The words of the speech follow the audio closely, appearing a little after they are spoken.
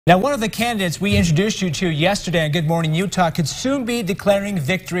Now, one of the candidates we introduced you to yesterday on Good Morning Utah could soon be declaring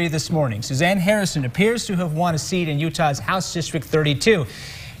victory this morning. Suzanne Harrison appears to have won a seat in Utah's House District 32.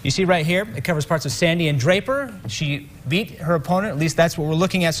 You see right here, it covers parts of Sandy and Draper. She beat her opponent, at least that's what we're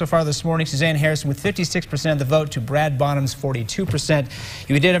looking at so far this morning. Suzanne Harrison with 56% of the vote to Brad Bonham's 42%.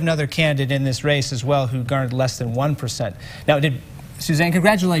 We did have another candidate in this race as well who garnered less than 1%. Now, Suzanne,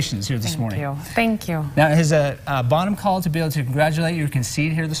 congratulations here this morning. Thank you. Now, has Bonham called to be able to congratulate you or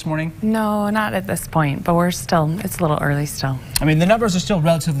concede here this morning? No, not at this point, but it's a little early still. I mean, the numbers are still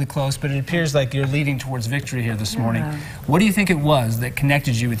relatively close, but it appears like you're leading towards victory here this morning. What do you think it was that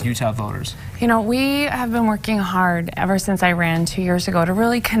connected you with Utah voters? You know, we have been working hard ever since I ran 2 years ago to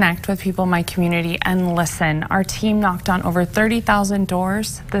really connect with people in my community and listen. Our team knocked on over 30,000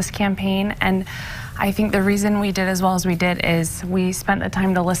 doors this campaign, and I think the reason we did as well as we did is we spent the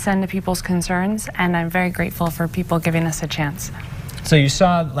time to listen to people's concerns, and I'm very grateful for people giving us a chance. So you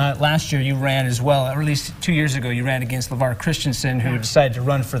saw last year you ran as well, or at least 2 years ago you ran against LeVar Christensen, who decided to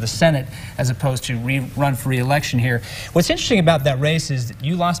run for the Senate as opposed to run for re-election here. What's interesting about that race is that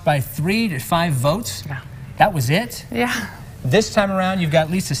you lost by 3 to 5 votes. Yeah. That was it? Yeah. This time around, you've got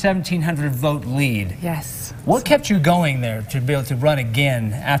at least a 1,700 vote lead. Yes. What kept you going there to be able to run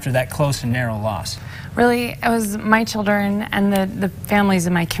again after that close and narrow loss? Really, it was my children and the families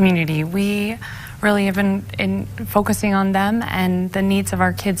in my community. We really have been focusing on them and the needs of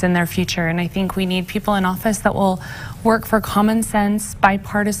our kids and their future. And I think we need people in office that will work for common sense,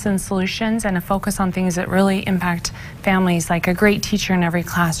 bipartisan solutions, and a focus on things that really impact families, like a great teacher in every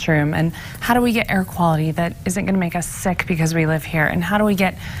classroom. And how do we get air quality that isn't going to make us sick because we live here? And how do we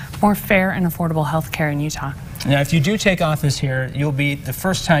get more fair and affordable health care in Utah? Now, if you do take office here, you'll be the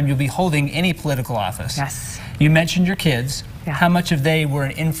first time you'll be holding any political office. Yes. You mentioned your kids. Yeah. How much of they were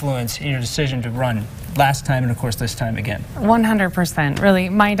an influence in your decision to run last time and, of course, this time again? 100%. Really,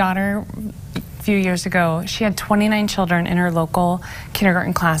 my daughter, a few years ago, she had 29 children in her local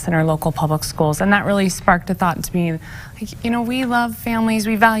kindergarten class in her local public schools, and that really sparked a thought to me. Like, you know, we love families,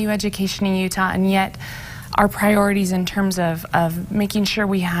 we value education in Utah, and yet our priorities in terms of making sure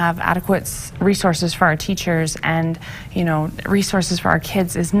we have adequate resources for our teachers and, you know, resources for our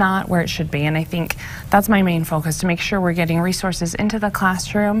kids is not where it should be. And I think that's my main focus, to make sure we're getting resources into the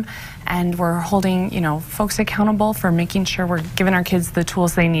classroom and we're holding, you know, folks accountable for making sure we're giving our kids the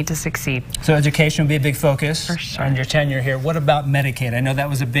tools they need to succeed. So education will be a big focus on your tenure here. What about Medicaid? I know that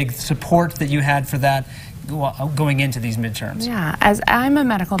was a big support that you had for that going into these midterms. Yeah, as I'm a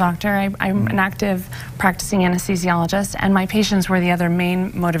medical doctor, I'm an active practicing anesthesiologist, and my patients were the other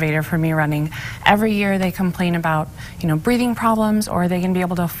main motivator for me running. Every year they complain about, you know, breathing problems, or they can be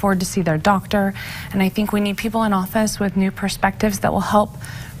able to afford to see their doctor, and I think we need people in office with new perspectives that will help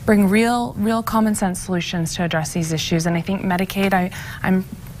bring real common sense solutions to address these issues. And I think Medicaid, I'm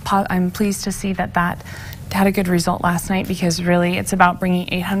pleased to see that had a good result last night, because really it's about bringing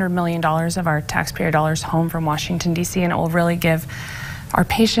 $800 million of our taxpayer dollars home from Washington, D.C., and it will really give our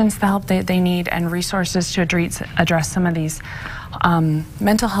patients the help that they need and resources to address some of these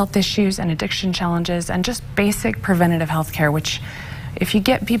mental health issues and addiction challenges and just basic preventative health care, which if you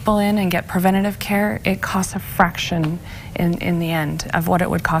get people in and get preventative care, it costs a fraction in the end of what it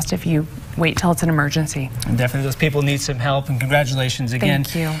would cost if you wait till it's an emergency. And definitely those people need some help, and congratulations again.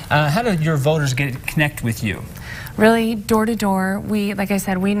 Thank you. How do your voters connect with you? Really, door to door. Like I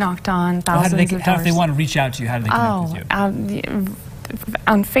said, we knocked on thousands of doors. How if they want to reach out to you, how do they connect with you?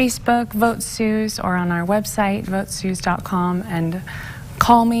 On Facebook, Vote Suz, or on our website, votesuz.com, and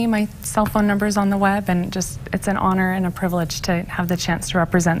call me. My cell phone number is on the web, and it's an honor and a privilege to have the chance to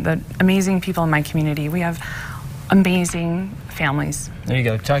represent the amazing people in my community. We have amazing families. There you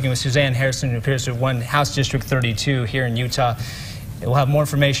go. Talking with Suzanne Harrison, who appears to have won House District 32 here in Utah. We'll have more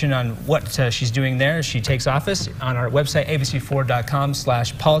information on what she's doing there as she takes office on our website,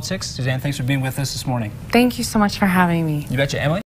 abc4.com/politics. Suzanne, thanks for being with us this morning. Thank you so much for having me. You betcha, Emily.